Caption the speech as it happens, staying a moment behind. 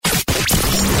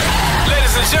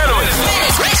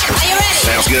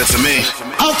good to me.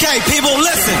 Okay, people,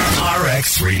 listen.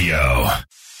 RX Radio.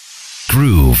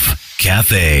 Groove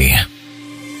Cafe.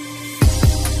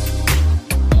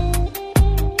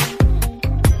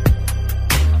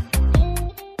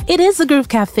 It is the Groove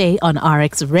Cafe on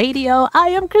RX Radio. I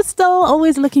am Crystal,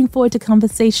 always looking forward to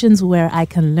conversations where I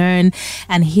can learn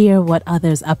and hear what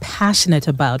others are passionate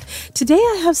about. Today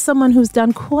I have someone who's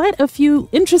done quite a few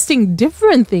interesting,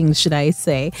 different things, should I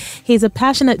say. He's a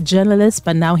passionate journalist,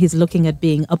 but now he's looking at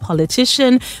being a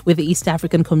politician with the East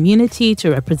African community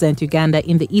to represent Uganda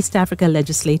in the East Africa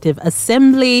Legislative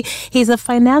Assembly. He's a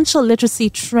financial literacy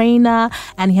trainer,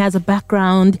 and he has a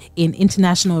background in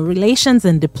international relations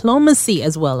and diplomacy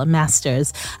as well. A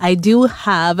master's. I do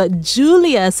have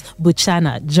Julius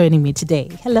Buchana joining me today.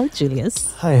 Hello,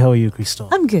 Julius. Hi, how are you, Crystal?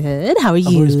 I'm good. How are you?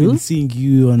 I've always been seeing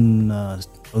you on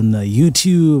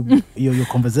YouTube, your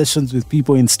conversations with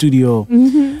people in studio,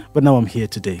 but now I'm here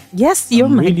today. Yes, you're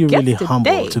my really, guest really today.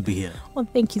 humble to be here. Well,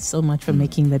 thank you so much for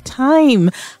making the time.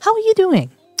 How are you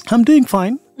doing? I'm doing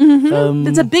fine.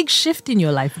 There's a big shift in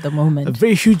your life at the moment. A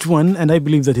very huge one, and I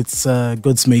believe that it's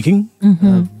God's making.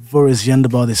 Boris young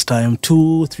about this time,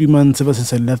 2-3 months ever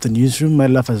since I left the newsroom, my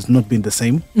life has not been the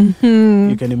same.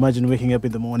 You can imagine waking up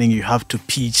in the morning, you have to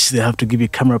pitch, they have to give you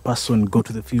camera person, go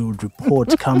to the field,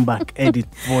 report, come back, edit,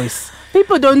 voice.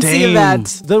 People don't see that.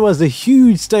 That was a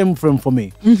huge time frame for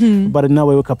me. But now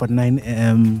I wake up at 9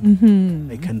 a.m.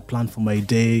 I can plan for my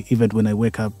day even when I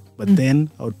wake up. But then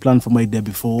I would plan for my day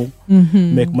before,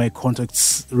 make my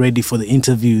contacts ready for the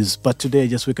interviews. But today I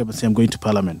just wake up and say I'm going to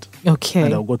Parliament. Okay.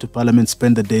 And I'll go to Parliament,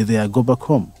 spend the day there, go back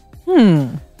home.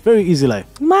 Very easy life.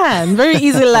 Man, very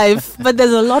easy life. But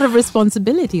there's a lot of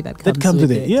responsibility that comes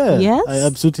with it. Yeah, yes? I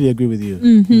absolutely agree with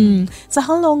you. So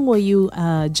how long were you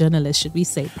a journalist, should we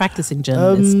say, practicing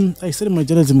journalist? I started my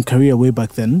journalism career way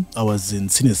back then. I was in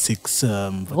Senior 6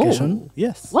 vacation. Oh.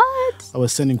 Yes. What? I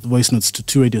was sending voice notes to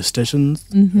 2 radio stations.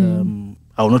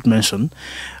 I will not mention.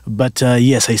 But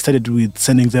yes, I started with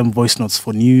sending them voice notes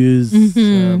for news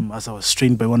as I was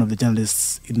trained by one of the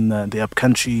journalists in the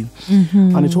upcountry.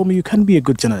 And he told me, you can be a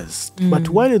good journalist. But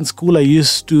while in school, I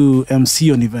used to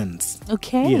MC on events.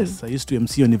 Okay. Yes, I used to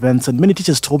MC on events. And many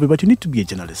teachers told me, but you need to be a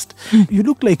journalist. You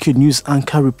look like a news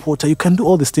anchor, reporter. You can do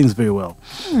all these things very well.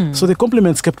 So the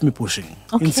compliments kept me pushing.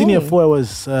 Okay. In Senior 4, I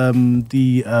was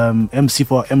the MC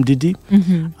for MDD.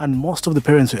 And most of the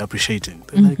parents were appreciating.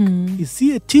 They're like, is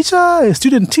he a teacher, a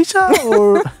student teacher?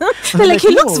 Or They're like, he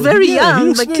looks no, very yeah, young,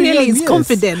 looks but very clearly young, he's yes.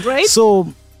 confident, right?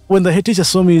 So when the head teacher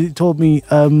saw me, he told me,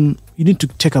 you need to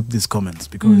take up these comments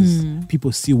because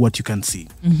people see what you can see.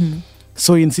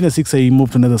 So in Senior 6, I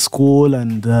moved to another school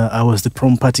and I was the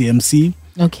prom party MC.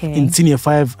 Okay. In Senior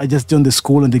 5, I just joined the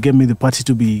school and they gave me the party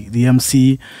to be the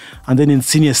MC. And then in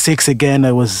Senior 6 again,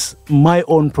 I was my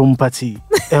own prom party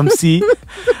MC.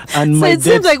 And So it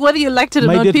seems like whether you liked it or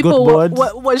my not, dad people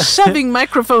got were shoving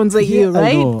microphones at you,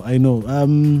 right? I know.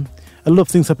 A lot of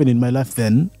things happened in my life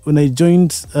then. When I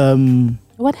joined...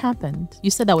 What happened?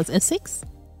 You said that was Essex?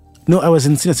 No, I was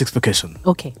in Senior 6 vacation.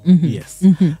 Okay. Yes.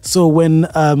 So when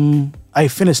I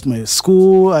finished my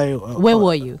school... Where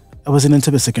were you? I was in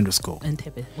Entebbe Secondary School.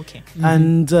 Entebbe, okay.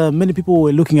 And many people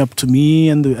were looking up to me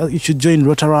and you should join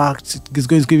Rotaract. It's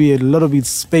going to give you a lot of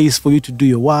space for you to do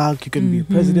your work. You can be a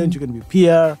president, you can be a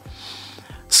peer.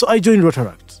 So I joined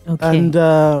Rotaract. Okay. And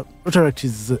Rotaract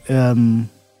is,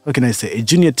 what can I say, a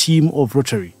junior team of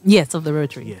Rotary. Yes, of the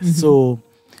Rotary. Yes. So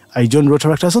I joined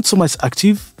Rotaract. I was not so much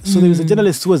active. So there was a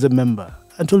journalist who was a member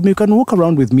and told me, you can walk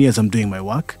around with me as I'm doing my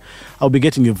work. I'll be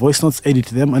getting your voice notes, edit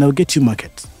them, and I'll get you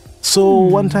market. So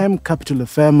one time, Capital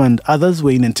FM and others were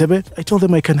in Entebbe. I told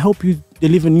them I can help you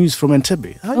deliver news from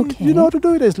Entebbe. Okay. You know how to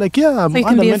do it? It's like, yeah, I'm So you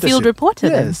can under be a mentorship. field reporter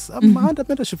then? Yes, I'm under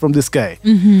mentorship from this guy.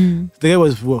 The guy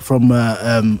was from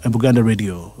Buganda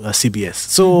Radio, CBS.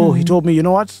 So he told me, you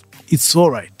know what? It's all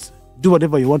right. Do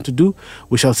whatever you want to do.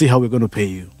 We shall see how we're going to pay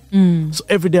you. So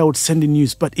every day I would send in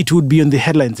news, but it would be on the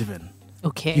headlines even.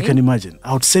 Okay. You can imagine.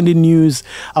 I would send in news.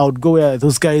 I would go where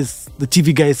those guys, the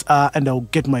TV guys are, and I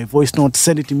would get my voice note,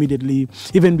 send it immediately.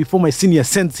 Even before my senior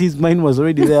sent his, mine was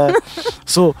already there.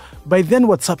 So by then,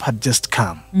 WhatsApp had just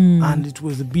come. And it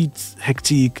was a bit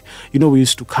hectic. You know, we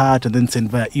used to cut and then send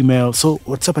via email. So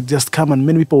WhatsApp had just come and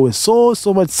many people were so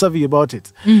much savvy about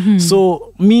it.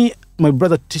 So my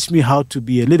brother teach me how to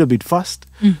be a little bit fast.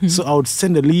 So I would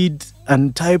send a lead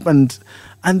and type and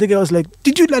the guy was like,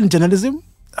 did you learn journalism?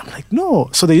 I'm like, no.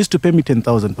 So they used to pay me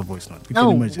 10,000 per voice note. You can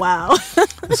imagine. Wow.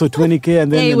 So 20K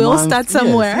and then Hey, the we'll month, start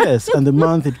somewhere. Yes. And the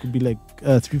month it could be like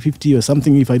 350 or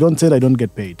something. If I don't send, I don't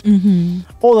get paid.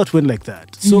 All that went like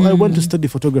that. So I went to study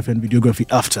photography and videography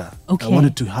after. Okay. I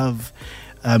wanted to have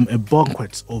a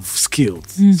banquet of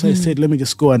skills. So I said, let me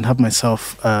just go and have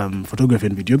myself photography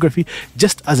and videography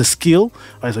just as a skill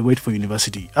as I wait for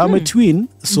university. I'm a twin,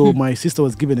 so my sister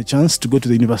was given a chance to go to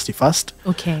the university first.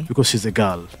 Okay. Because she's a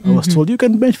girl. I was told you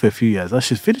can bench for a few years. As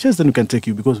she finishes, then we can take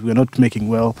you because we're not making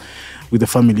well with the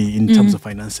family in terms of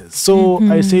finances. So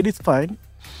I said, it's fine.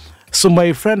 So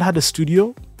my friend had a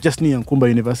studio just near Nkumba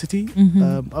University.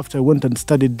 After I went and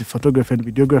studied photography and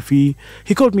videography,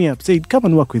 he called me up, said, come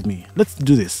and work with me. Let's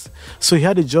do this. So he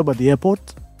had a job at the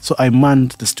airport. So I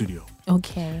manned the studio.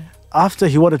 Okay. After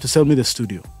he wanted to sell me the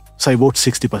studio, so I bought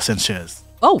 60% shares.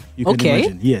 Oh, You can okay.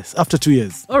 imagine. Yes, after 2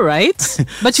 years. All right.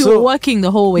 But you So- were working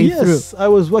the whole way through. Yes, I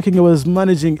was working. I was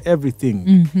managing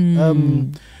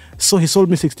everything. So he sold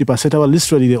me 60%. I was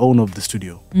literally the owner of the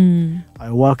studio.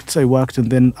 I worked, and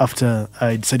then after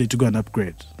I decided to go and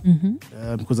upgrade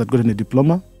because I'd gotten a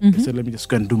diploma. I said, let me just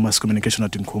go and do mass communication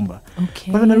at Nkumba.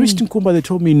 Okay. But when I reached Nkumba, they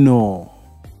told me, no.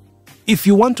 If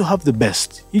you want to have the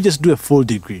best, you just do a full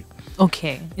degree.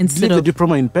 Okay. Leave Instead the of...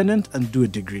 diploma independent and do a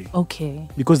degree. Okay.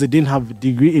 Because they didn't have a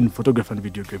degree in photography and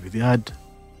videography. They had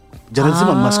journalism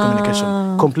and mass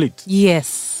communication complete.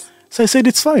 Yes. So I said,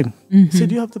 it's fine. He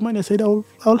said, you have the money? I said, I'll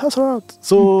hustle out.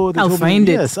 So they I'll told find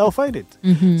me, it. Yes, I'll find it.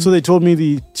 So they told me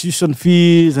the tuition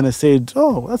fees, and I said,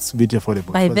 oh, that's a bit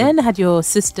affordable. By For then, them. had your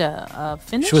sister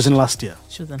finished? She was in last year.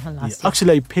 She was in her Yeah. last year.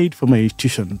 Actually, I paid for my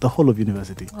tuition, the whole of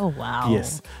university. Oh, wow.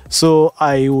 Yes. So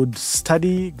I would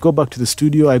study, go back to the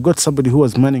studio. I got somebody who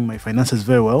was managing my finances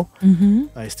very well.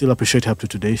 I still appreciate her up to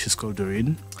today. She's called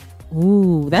Doreen.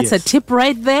 Ooh, that's Yes. a tip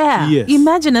right there. Yes.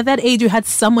 Imagine at that age you had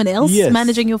someone else Yes.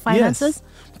 managing your finances.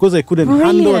 Yes. Because I couldn't handle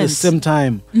at the Brilliant. same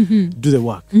time do the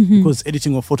work. Because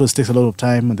editing of photos takes a lot of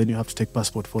time, and then you have to take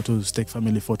passport photos, take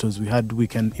family photos. We had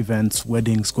weekend events,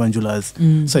 weddings, grandulas.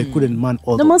 So I couldn't man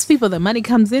all The those. most people, the money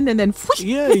comes in and then whoosh,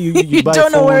 Yeah, you You buy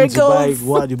don't know where it phones,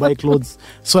 goes. you buy clothes.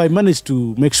 So I managed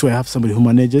to make sure I have somebody who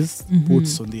manages,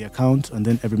 puts on the account, and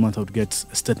then every month I would get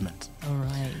a statement. All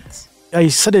right. I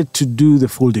started to do the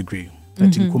full degree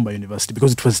at Nkumba University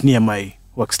because it was near my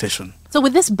workstation. So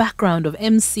with this background of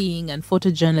emceeing and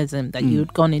photojournalism that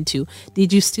you'd gone into,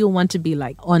 did you still want to be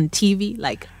like on TV?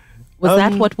 Like, was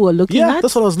that what we were looking Yeah, at?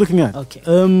 that's what I was looking at.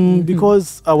 Okay.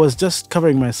 Because I was just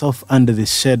covering myself under the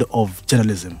shed of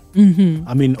journalism.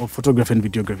 I mean, of photography and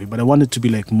videography. But I wanted to be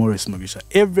like Maurice Mugisha.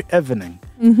 Every evening,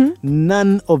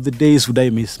 none of the days would I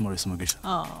miss Maurice Mugisha.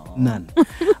 Oh. None.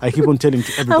 I keep on telling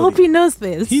to I everybody. hope he knows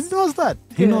this. He knows that.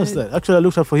 He knows that. Actually, I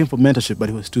looked out for him for mentorship, but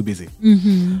he was too busy.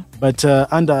 But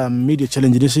under Media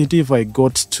Challenge Initiative, I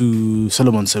got to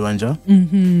Solomon Sewanja.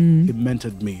 He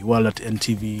mentored me while at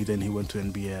NTV, then he went to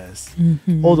NBS.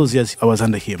 All those years, I was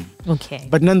under him. Okay.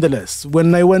 But nonetheless,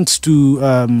 when I went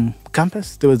to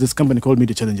campus, there was this company called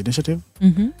Media Challenge Initiative.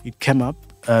 It came up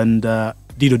and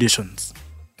did auditions.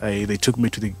 They took me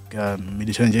to the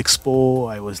Media Challenge Expo.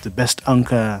 I was the best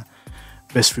anchor,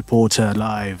 best reporter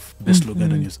live, best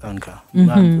Luganda News anchor,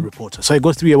 and reporter. So I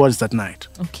got 3 awards that night.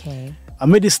 Okay. I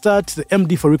made it start. The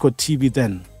MD for Record TV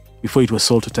then, before it was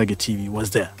sold to Target TV,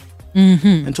 was there.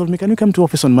 And told me, can you come to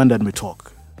office on Monday and we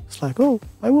talk? It's like, oh,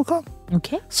 I will come.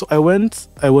 Okay. So I went.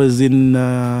 I was in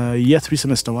year 3,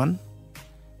 semester 1.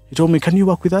 He told me, can you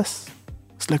work with us?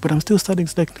 It's like, but I'm still studying.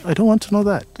 It's like, I don't want to know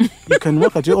that. You can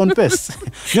work at your own pace.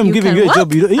 I'm You giving can you a work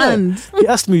job. and- He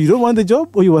asked me, you don't want the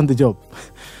job or you want the job?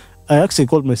 I actually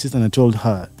called my sister and I told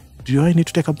her, do I need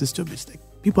to take up this job? It's like,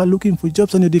 people are looking for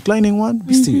jobs and you're declining one.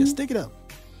 Be serious. Take it up.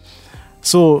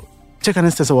 So, check an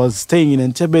instance, I was staying in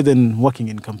Entebbe, then working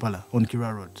in Kampala on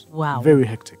Kira Road. Wow. Very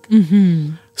hectic.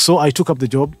 So I took up the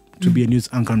job to be a news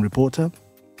anchor and reporter.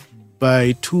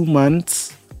 By 2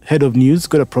 months, head of news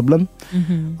got a problem,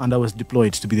 and I was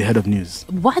deployed to be the head of news.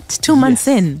 What? 2 months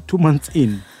Yes, in? 2 months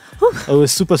in. I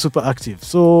was super, super active.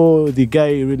 So the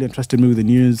guy really entrusted me with the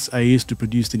news. I used to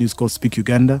produce the news called Speak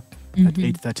Uganda at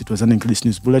 8:30. It was an English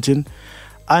news bulletin.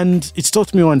 And it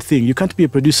taught me one thing. You can't be a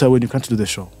producer when you can't do the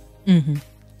show.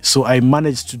 So I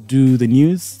managed to do the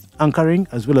news anchoring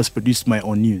as well as produce my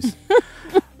own news.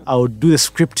 I would do the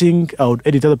scripting. I would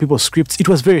edit other people's scripts. It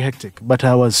was very hectic, but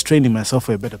I was training myself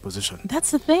for a better position.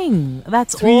 That's the thing.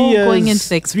 That's all going into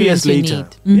the 3 years experience you later,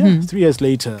 need. yeah, 3 years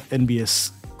later,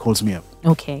 NBS calls me up.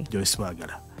 Okay. Joyce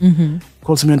Wagala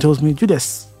calls me and tells me,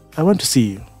 Judas, I want to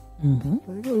see you.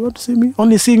 Like, oh, you want to see me?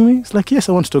 Only seeing me? It's like, yes,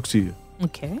 I want to talk to you.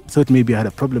 Okay. I thought maybe I had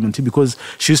a problem until because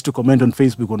she used to comment on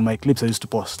Facebook on my clips I used to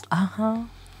post.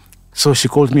 So she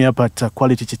called me up at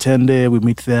Quality Chitende. We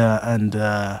meet there and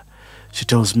she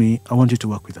tells me, I want you to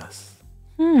work with us.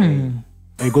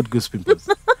 I got goosebumps.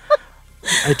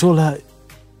 I told her,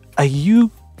 are you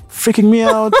freaking me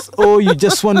out, or you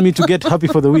just want me to get happy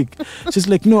for the week? She's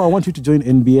like, no, I want you to join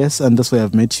NBS, and that's why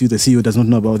I've met you. The CEO does not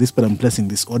know about this, but I'm placing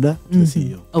this order to the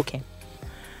CEO. Okay.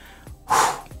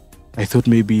 I thought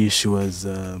maybe she was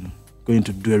going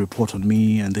to do a report on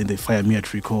me, and then they fire me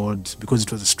at record, because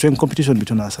it was a strong competition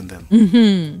between us and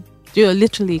them. You're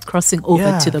literally crossing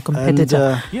over to the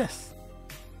competitor. And, yes.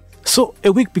 So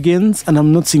a week begins, and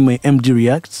I'm not seeing my MD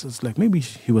react. So it's like, maybe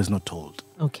he was not told.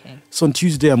 Okay. So on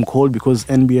Tuesday, I'm called because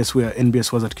NBS, where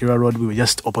NBS was at Kira Road, we were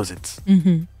just opposites.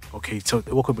 Okay, so a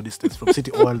walkable distance from City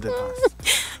Oil, then us.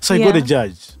 So I go to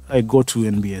judge. I go to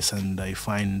NBS, and I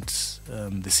find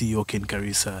the CEO, Ken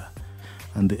Karisa,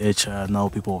 and the HR, now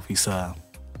people officer,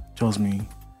 tells me,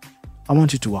 I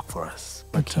want you to work for us.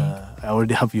 But I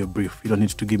already have your brief. You don't need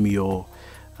to give me your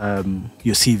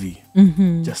CV.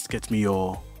 Just get me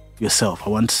yourself. I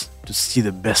want to see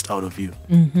the best out of you.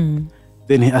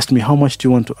 Then he asked me, how much do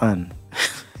you want to earn?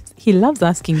 He loves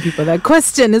asking people that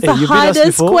question. It's the you've been asked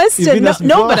hardest before? question. You've been asked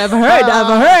No, before? but I've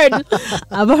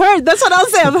heard. That's what I'll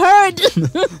say. I've heard.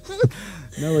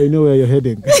 Now I know where you're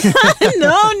heading.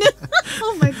 No.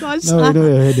 Oh my gosh. Now I know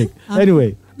where you're heading.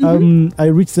 Anyway, I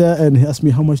reached there, and he asked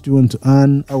me, how much do you want to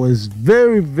earn? I was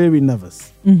very, very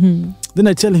nervous. Then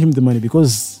I tell him the money,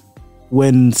 because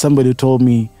when somebody told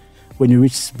me, when you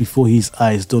reach before his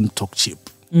eyes, don't talk cheap.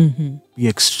 Be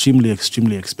extremely,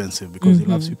 extremely expensive, because he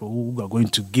loves people who are going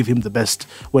to give him the best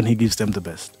when he gives them the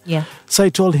best. Yeah. So I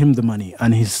told him the money,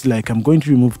 and he's like, I'm going to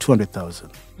remove 200,000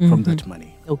 from that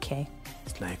money. Okay.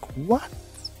 It's like, what?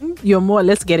 You're more or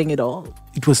less getting it all.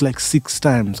 It was like 6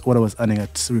 times what I was earning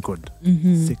at record.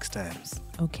 6 times.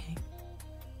 Okay.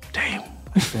 Damn.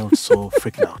 I felt so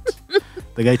freaked out.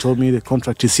 The guy told me the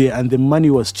contract is here, and the money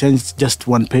was changed. Just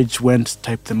one page went,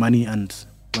 typed the money, and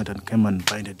went and came and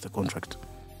binded the contract.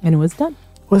 And it was done.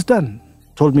 Was done.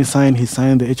 Told me sign. He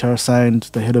signed. The HR signed.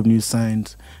 The head of news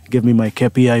signed. Gave me my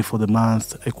KPI for the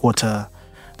month, a quarter.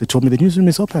 They told me the newsroom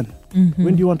is open.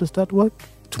 When do you want to start work?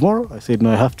 Tomorrow? I said,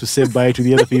 no, I have to say bye to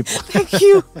the other people. Thank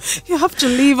you. You have to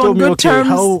leave on Told me, good okay, terms.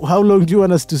 how long do you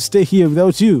want us to stay here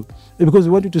without you? Because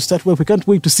we want you to start work. We can't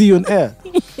wait to see you on air.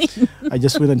 I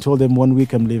just went and told them 1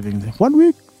 week I'm leaving. 1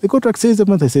 week? The contract says a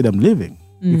month. I said, I'm leaving.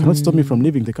 You cannot stop me from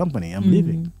leaving the company. I'm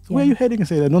leaving. So where are you heading? I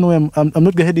said, I don't know. I'm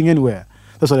not heading anywhere.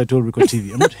 That's what I told Record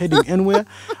TV. I'm not heading anywhere.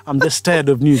 I'm just tired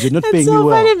of news. You're not paying me so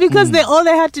well. funny because all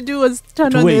they had to do was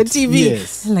turn on their wait. TV.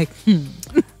 Yes. Like,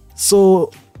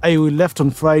 So I left on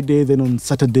Friday. Then on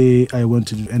Saturday, I went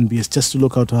to NBS just to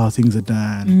look out how things are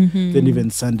done. Then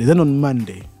even Sunday. Then on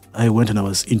Monday, I went and I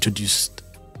was introduced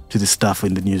to the staff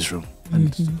in the newsroom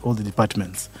and all the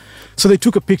departments. So they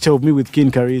took a picture of me with Ken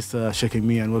Karisa shaking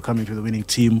me and welcoming to the winning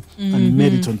team and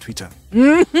made it on Twitter.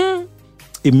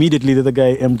 Immediately, the other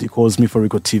guy, MD, calls me for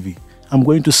Record TV. I'm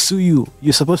going to sue you.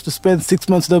 You're supposed to spend 6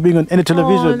 months without being on any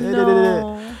television.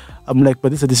 no. I'm like,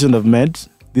 but this is a decision I've made.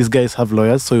 These guys have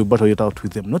lawyers, so you battle it out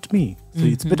with them, not me. So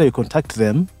it's better you contact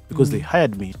them because they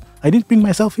hired me. I didn't bring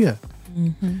myself here.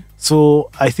 So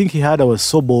I think I was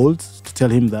so bold to tell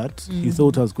him that. He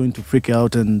thought I was going to freak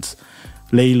out and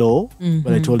lay low,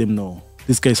 but I told him no.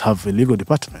 These guys have a legal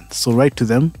department, so write to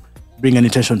them, bring an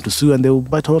intention to sue, and they will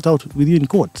battle it out with you in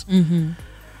court.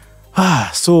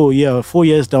 So yeah, 4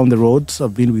 years down the road,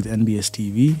 I've been with NBS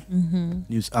TV,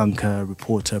 news anchor,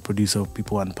 reporter, producer of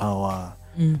People and Power,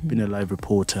 been a live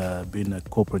reporter, been a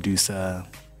co-producer,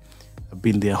 I've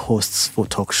been their hosts for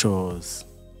talk shows,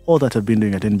 all that I've been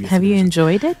doing at NBS. Have you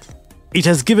enjoyed it? It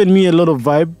has given me a lot of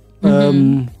vibe.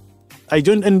 I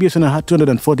joined NBS when I had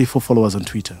 244 followers on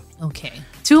Twitter. Okay.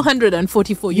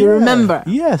 244, you remember?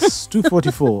 Yes,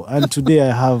 244. And today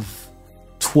I have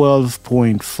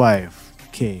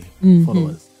 12.5K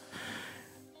followers.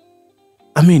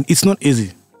 I mean, it's not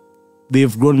easy.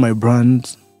 They've grown my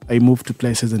brand. I moved to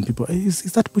places and people, is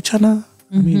that Buchana?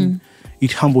 I mean,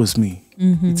 it humbles me.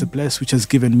 It's a place which has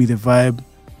given me the vibe.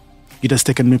 It has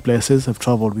taken me places. I've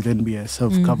traveled with NBS.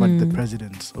 I've covered the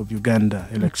president of Uganda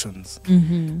elections.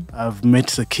 I've met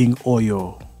the King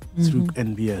Oyo through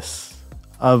NBS.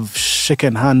 I've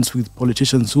shaken hands with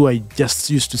politicians who I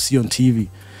just used to see on TV.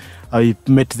 I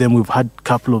met them. We've had a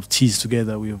couple of teas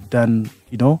together. We've done,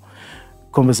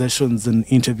 conversations and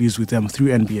interviews with them through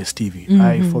NBS TV.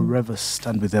 I forever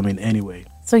stand with them in any way.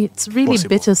 So it's really possible.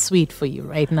 Bittersweet for you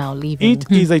right now leaving.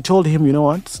 It is. I told him, you know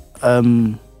what?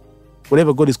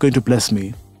 Whatever God is going to bless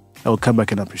me, I will come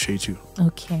back and appreciate you.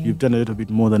 Okay. You've done a little bit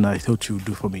more than I thought you would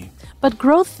do for me. But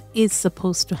growth is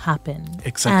supposed to happen.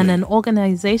 Exactly. And an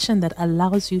organization that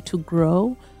allows you to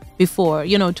grow before,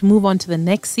 to move on to the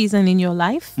next season in your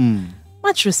life,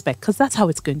 Much respect, because that's how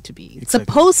it's going to be. It's Exactly.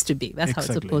 supposed to be. That's how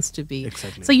Exactly. it's supposed to be.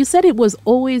 Exactly. So you said it was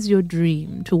always your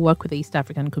dream to work with the East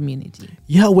African community.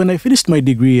 Yeah, when I finished my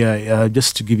degree,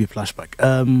 just to give you a flashback,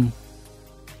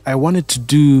 I wanted to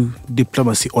do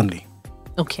diplomacy only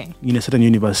Okay. in a certain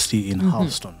university in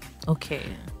Houston. Okay.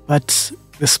 But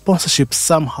the sponsorship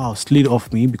somehow slid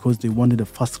off me because they wanted a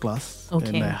first class.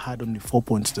 Okay. And I had only 4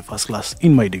 points to first class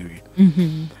in my degree.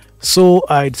 So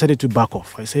I decided to back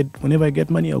off. I said, whenever I get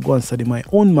money, I'll go and study my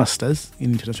own master's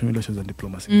in international relations and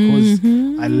diplomacy because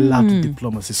I loved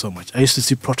diplomacy so much. I used to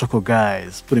see protocol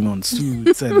guys putting on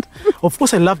suits. And of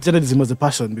course, I loved journalism as a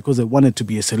passion because I wanted to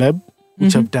be a celeb,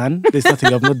 which I've done. There's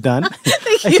nothing I've not done.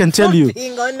 I can tell you.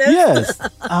 Being honest. Yes,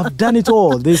 I've done it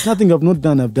all. There's nothing I've not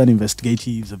done. I've done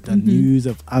investigatives, I've done news,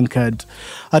 I've anchored.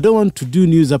 I don't want to do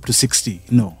news up to 60.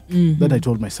 No, that I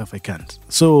told myself I can't.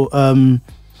 So,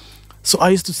 so I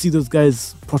used to see those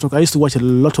guys protocol. I used to watch a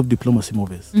lot of diplomacy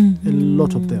movies, a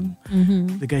lot of them.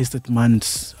 The guys that manned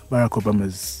Barack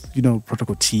Obama's,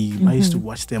 protocol team. I used to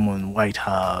watch them on White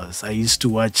House. I used to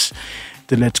watch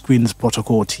the late Queen's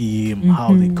protocol team,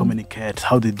 how they communicate,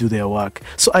 how they do their work.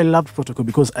 So I loved protocol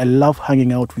because I love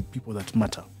hanging out with people that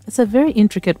matter. It's a very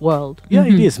intricate world. Yeah,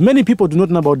 it is. Many people do not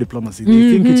know about diplomacy.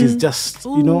 They think it is just,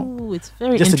 Ooh, it's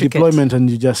very just intricate. a deployment and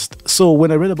you just... So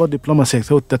when I read about diplomacy, I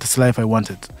thought that's the life I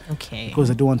wanted Okay.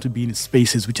 because I don't want to be in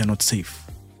spaces which are not safe.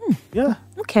 Yeah.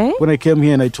 Okay. When I came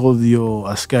here and I told your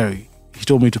Askari, he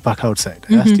told me to park outside.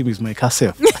 I asked him, is my car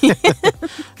safe?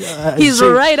 He's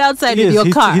right outside with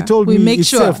your car. He told we me make it's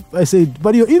sure. safe. I said,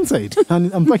 but you're inside.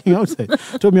 And I'm parking outside.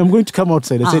 Told me I'm going to come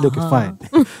outside. I said, okay, fine.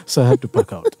 So I had to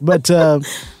park out. But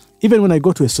even when I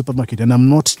go to a supermarket and I'm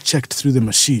not checked through the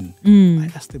machine,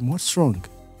 I ask them, what's wrong?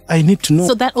 I need to know.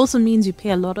 So that also means you pay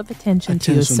a lot of attention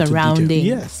to your Attention to detail. surroundings.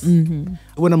 Yes.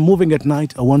 When I'm moving at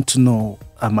night, I want to know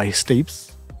my steps.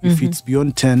 If it's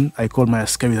beyond 10, I call my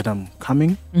askari that I'm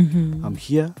coming. I'm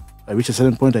here. I reach a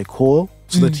certain point, I call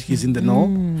so that he's in the know.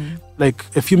 Like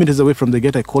a few meters away from the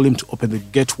gate, I call him to open the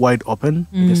gate wide open.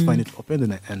 I just find it open,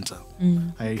 then I enter.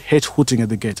 I hate hooting at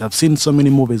the gate. I've seen so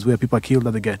many movies where people are killed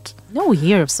at the gate. No, we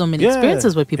hear of so many Yeah,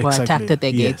 experiences where people are attacked at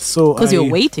their Yes. gates So because you're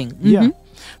waiting. Yeah.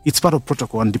 It's part of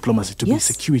protocol and diplomacy to Yes.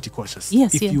 be security cautious.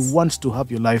 Yes, if yes. you want to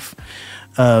have your life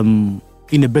in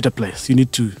a better place, you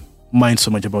need to mind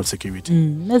so much about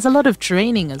security. There's a lot of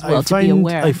training as well to be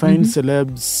aware. I find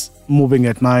celebs moving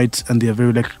at night and they are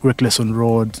very reckless on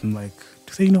road and like,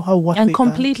 do they know how what and they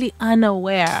completely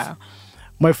unaware.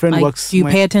 My friend Like, works. do you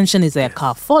my- pay attention? Is there a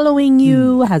car following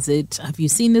you? Have you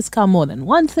seen this car more than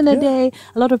once in a day?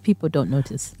 A lot of people don't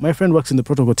notice. My friend works in the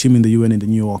protocol team in the UN in the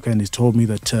New York, and he told me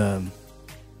that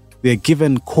they're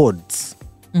given codes.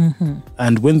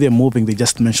 And when they're moving, they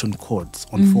just mention codes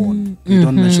on phone. They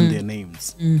don't mention their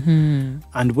names.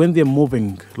 And when they're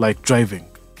moving, like driving,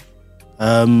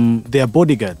 they are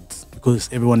bodyguards because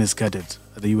everyone is guarded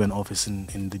at the UN office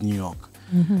in the New York.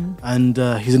 And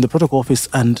he's in the protocol office,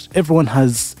 and everyone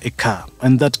has a car,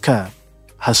 and that car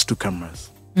has 2 cameras.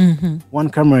 One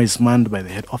camera is manned by the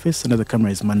head office, another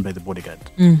camera is manned by the bodyguard.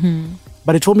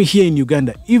 But he told me here in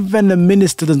Uganda, even a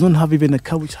minister does not have even a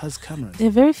car which has cameras. There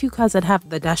are very few cars that have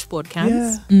the dashboard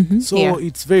cams. So Here.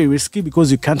 it's very risky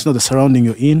because you can't know the surrounding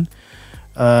you're in.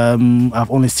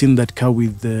 I've only seen that car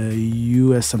with the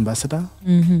US ambassador.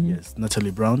 Yes,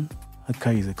 Natalie Brown. Her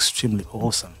car is extremely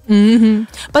awesome.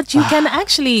 But you can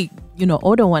actually,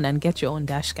 order one and get your own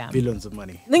dash cam. Billions of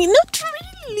money. Not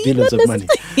really. Billions not of money.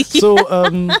 So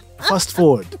fast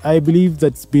forward, I believe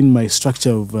that's been my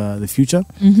structure of the future.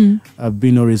 I've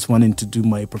been always wanting to do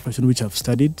my profession, which I've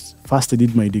studied. First, I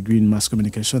did my degree in mass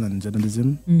communication and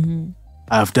journalism.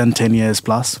 I've done 10 years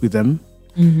plus with them.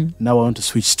 Now I want to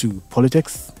switch to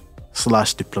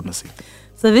politics/diplomacy.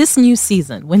 So this new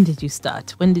season, when did you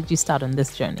start? When did you start on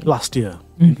this journey? Last year,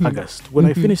 in August. When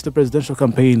I finished the presidential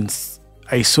campaigns,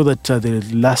 I saw that the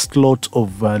last lot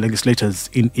of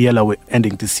legislators in ELA were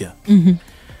ending this year.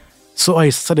 So I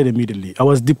started immediately. I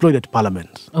was deployed at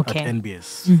Parliament Okay. at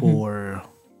NBS for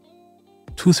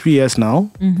 2-3 years now.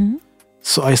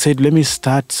 So I said, let me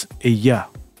start a year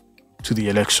to the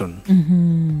election.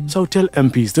 So I'll tell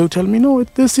MPs, they'll tell me, no,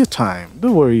 there's your time.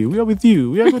 Don't worry, we are with you.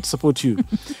 We are going to support you.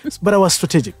 But I was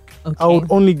strategic. I would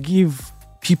only give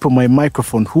people my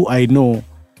microphone who I know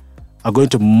are going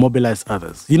to mobilize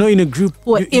others. In a group...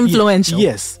 Influential.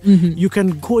 Yes. You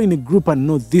can go in a group and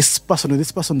know this person, when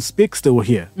this person speaks, they were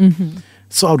here.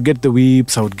 So I would get the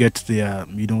whips, I would get their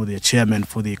chairman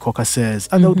for the caucuses,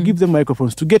 and I would give them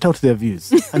microphones to get out their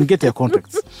views and get their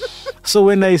contacts. So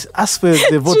when I ask for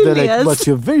the vote, they're like, Genius. but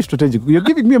you're very strategic. You're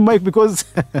giving me a mic because...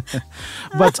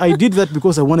 But I did that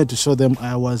because I wanted to show them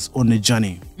I was on a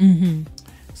journey.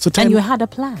 So time, And you had a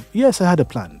plan. Yes, I had a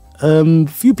plan.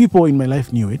 Few people in my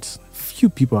life knew it. Few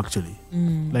people actually,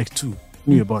 like 2,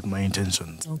 knew about my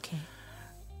intentions. Okay.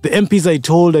 The MPs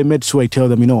I made sure I tell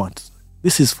them, you know what?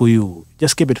 This is for you.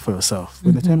 Just keep it for yourself.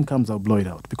 When the time comes, I'll blow it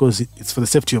out because it's for the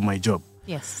safety of my job.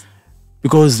 Yes.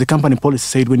 Because the company policy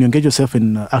said when you engage yourself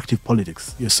in active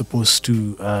politics, you're supposed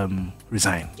to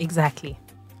resign. Exactly.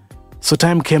 So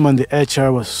time came and the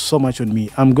HR was so much on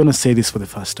me. I'm going to say this for the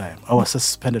first time. I was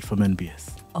suspended from NBS.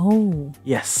 Oh.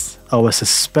 Yes, I was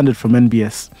suspended from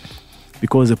NBS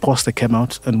because a poster came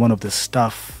out and one of the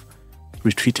staff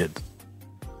retreated.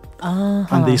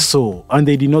 And they saw, and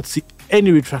they did not see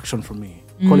any retraction from me,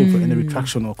 calling for any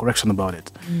retraction or correction about it.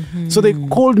 So they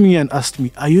called me and asked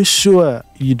me, are you sure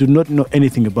you do not know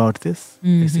anything about this?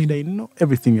 I said, I know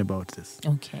everything about this.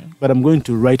 Okay. But I'm going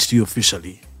to write to you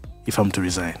officially if I'm to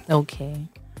resign. Okay.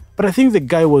 But I think the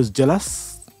guy was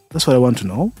jealous. That's what I want to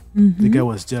know. The guy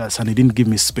was jealous and he didn't give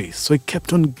me space. So he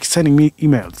kept on sending me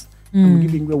emails. I'm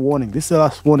giving me a warning. This is the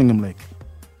last warning. I'm like,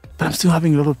 but I'm still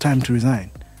having a lot of time to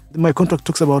resign. My contract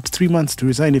talks about 3 months to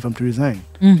resign if I'm to resign.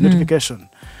 Notification.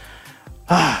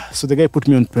 So the guy put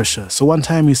me on pressure. So one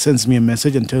time he sends me a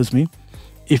message and tells me,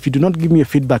 if you do not give me a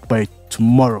feedback by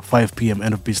tomorrow, 5 p.m.,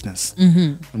 end of business,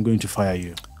 I'm going to fire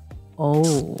you.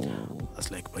 Oh. I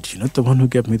was like, but you're not the one who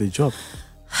gave me the job.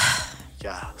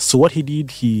 Yeah. So what he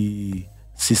did, he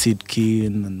CC'd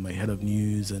Keen and my head of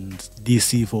news and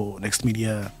DC for Next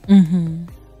Media,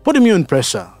 putting me on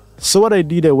pressure. So what I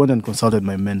did, I went and consulted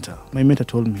my mentor. My mentor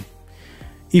told me,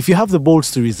 if you have the balls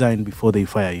to resign before they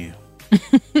fire you,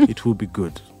 it will be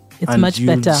good. It's and much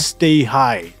you'll better. Stay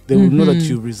high. They will know that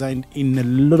you resigned in a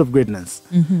lot of greatness.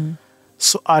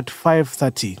 So at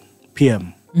 5:30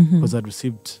 p.m., because I'd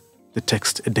received the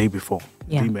text a day before,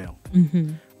 the email.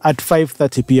 At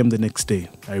 5:30 p.m. the next day,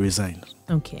 I resigned.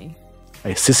 Okay.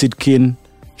 I CC'd Keen,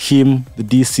 him, the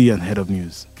DC, and head of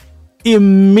news.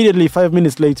 Immediately, 5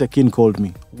 minutes later, Keen called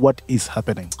me. What is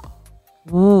happening?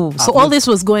 Ooh. So all this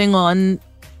was going on.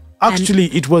 Actually,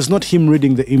 it was not him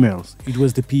reading the emails. It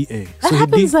was the PA. That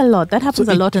happens a lot. That happens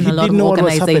a lot in a lot of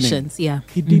organizations. Yeah.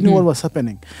 He didn't know what was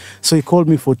happening. So he called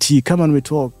me for tea. Come and we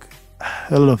talk.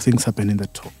 A lot of things happened in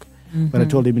that talk. But I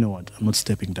told him, you know what? I'm not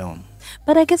stepping down.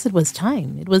 But I guess it was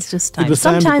time. It was just time. It was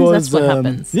time Sometimes because, that's what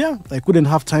happens. Yeah, I couldn't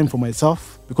have time for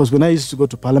myself because when I used to go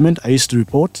to Parliament, I used to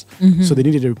report. So they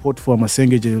needed a report for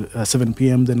Masengage 7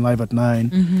 p.m., then live at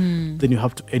 9. Then you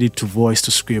have to edit to voice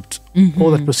to script.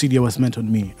 All that procedure was meant on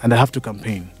me, and I have to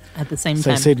campaign. At the same So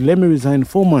time. I said, let me resign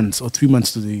 4 months or 3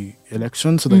 months to the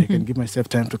election so that I can give myself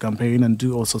time to campaign and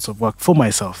do all sorts of work for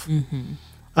myself.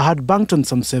 I had banked on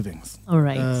some savings. All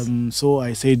right. So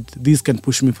I said, these can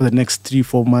push me for the next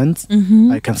 3-4 months.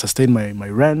 I can sustain my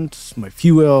rent, my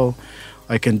fuel.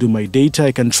 I can do my data.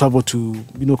 I can travel to,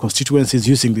 constituencies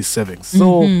using these savings.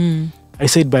 So I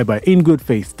said bye-bye in good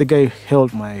faith. The guy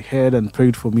held my head and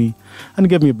prayed for me and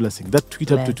gave me a blessing. That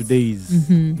tweet up to today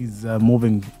is a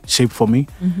moving shape for me.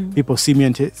 People see me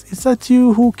and say, is that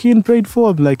you who Keen prayed for?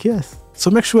 I'm like, yes. So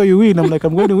make sure you win. I'm like,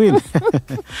 I'm going to win.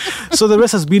 So the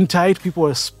rest has been tight. People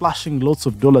are splashing lots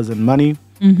of dollars and money.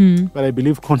 But I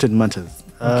believe content matters.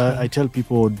 I tell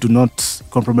people, do not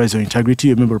compromise your integrity.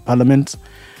 You're a member of parliament.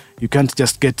 You can't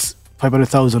just get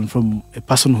 500,000 from a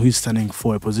person who is standing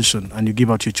for a position and you give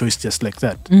out your choice just like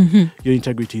that. Your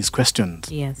integrity is questioned.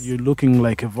 Yes. You're looking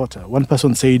like a voter. One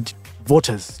person said,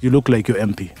 voters, you look like your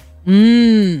MP.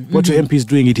 What your MP is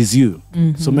doing, it is you.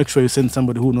 So make sure you send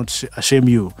somebody who will not shame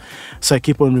you. So I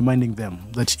keep on reminding them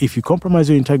that if you compromise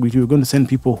your integrity, you're going to send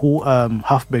people who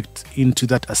half-baked into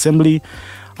that assembly,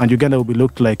 and Uganda will be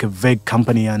looked like a vague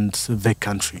company and a vague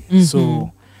country.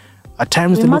 So at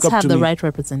times we they must look up have to the me. right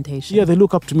representation. Yeah, they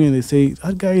look up to me and they say,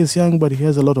 that guy is young, but he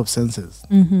has a lot of senses.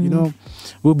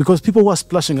 Well, because people who are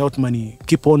splashing out money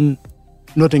keep on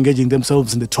not engaging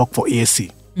themselves in the talk for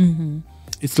ESC.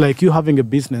 It's like you having a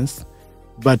business,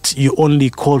 but you only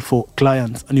call for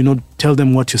clients and you don't tell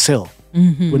them what you sell.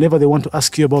 Whenever they want to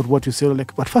ask you about what you sell,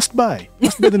 like, but first buy,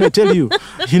 then I tell you,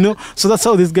 So that's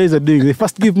how these guys are doing. They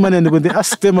first give money, and when they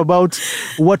ask them about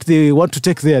what they want to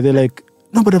take there, they're like,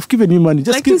 no, but I've given you money.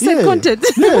 Just like you said, content.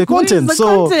 Yeah, the content. Where's the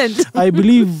content? I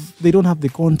believe they don't have the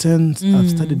content. I've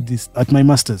studied this at my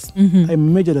master's. I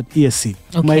majored at ESC.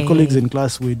 My Okay. colleagues in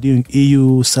class were doing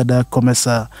EU, SADC,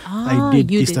 COMESA. I did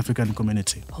you East did. African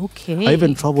Community. Okay. I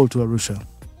even traveled to Arusha.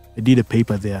 I did a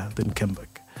paper there, then came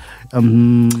back.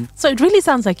 So it really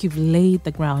sounds like you've laid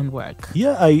the groundwork.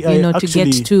 Yeah, I to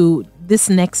actually, get to this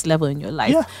next level in your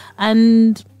life. Yeah.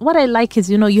 And what I like is,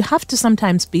 you have to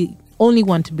sometimes be only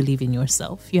one to believe in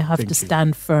yourself. You have Thank to you.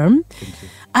 stand firm. Thank you.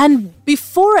 And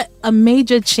before a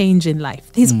major change in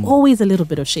life, there's always a little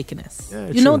bit of shakiness. Yeah,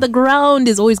 you know, true. the ground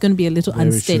is always going to be a little Very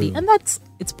unsteady. true. And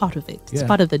it's part of it. It's Yeah.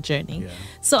 part of the journey. Yeah.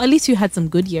 So at least you had some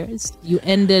good years. You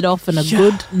ended off on a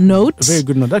good note. A very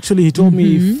good note. Actually, he told me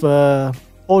if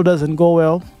all doesn't go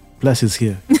well, Bless is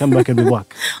here. Come back and we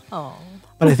work. Oh.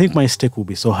 But I think my stake will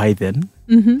be so high then.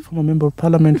 From a member of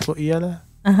parliament for Iala.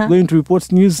 Going to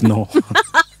report news? No.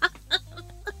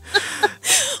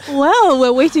 Well,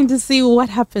 we're waiting to see what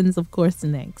happens, of course,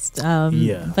 next.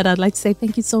 Yeah. But I'd like to say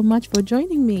thank you so much for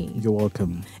joining me. You're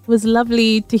welcome. It was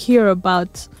lovely to hear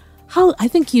about how I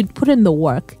think you'd put in the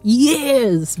work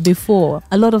years before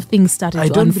a lot of things started I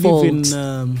to don't unfold. believe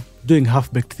in doing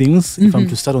half-baked things. If I'm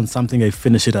to start on something, I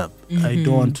finish it up. I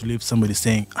don't want to leave somebody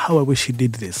saying, how I wish he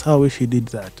did this, how I wish he did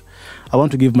that. I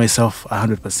want to give myself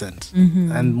 100%.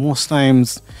 And most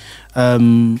times,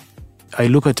 I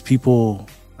look at people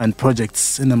and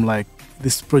projects and I'm like,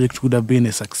 this project would have been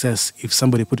a success if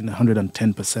somebody put in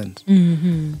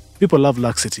 110%. People love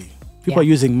laxity. People are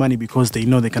using money because they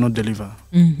know they cannot deliver.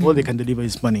 All they can deliver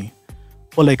is money.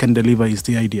 All I can deliver is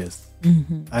the ideas.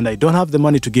 And I don't have the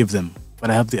money to give them, but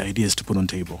I have the ideas to put on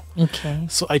table. Okay.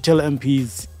 So I tell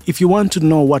MPs, if you want to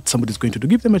know what somebody's going to do,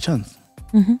 give them a chance.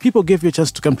 People gave you a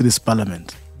chance to come to this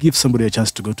parliament. Give somebody a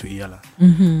chance to go to Iala.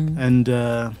 And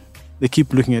they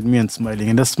keep looking at me and smiling,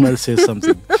 and that smile says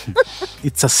something.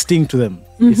 It's a sting to them.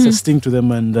 It's a sting to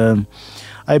them. And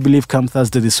I believe come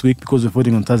Thursday this week, because we're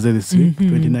voting on Thursday this week,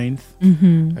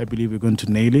 29th, I believe we're going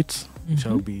to nail it.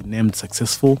 Shall be named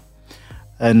successful.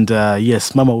 And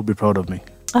yes, Mama will be proud of me.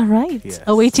 All right. Yes.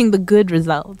 Awaiting the good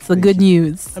results, the good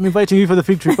news. I'm inviting you for the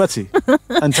victory party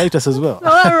and Titus as well.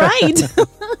 All right.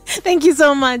 Thank you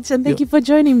so much. And thank you for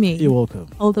joining me. You're welcome.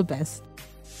 All the best.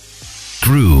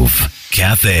 Groove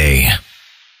Cafe.